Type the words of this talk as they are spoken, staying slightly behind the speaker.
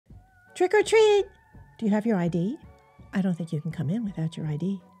Trick or treat! Do you have your ID? I don't think you can come in without your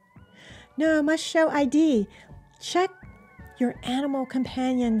ID. No, must show ID. Check your animal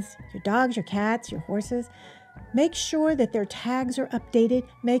companions, your dogs, your cats, your horses. Make sure that their tags are updated.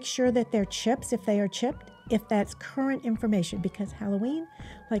 Make sure that their chips, if they are chipped, if that's current information, because Halloween,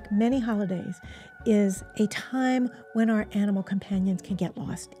 like many holidays, is a time when our animal companions can get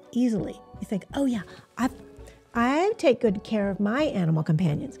lost easily. You think, oh yeah, I take good care of my animal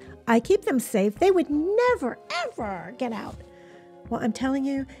companions. I keep them safe. They would never, ever get out. Well, I'm telling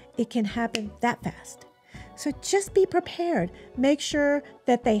you, it can happen that fast. So just be prepared. Make sure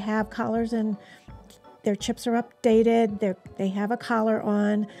that they have collars and their chips are updated. They have a collar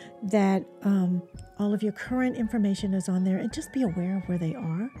on, that all of your current information is on there, and just be aware of where they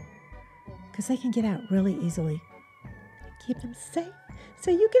are, because they can get out really easily. Keep them safe so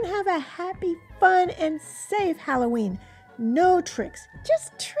you can have a happy, fun, and safe Halloween. No tricks,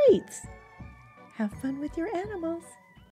 just treats. Have fun with your animals.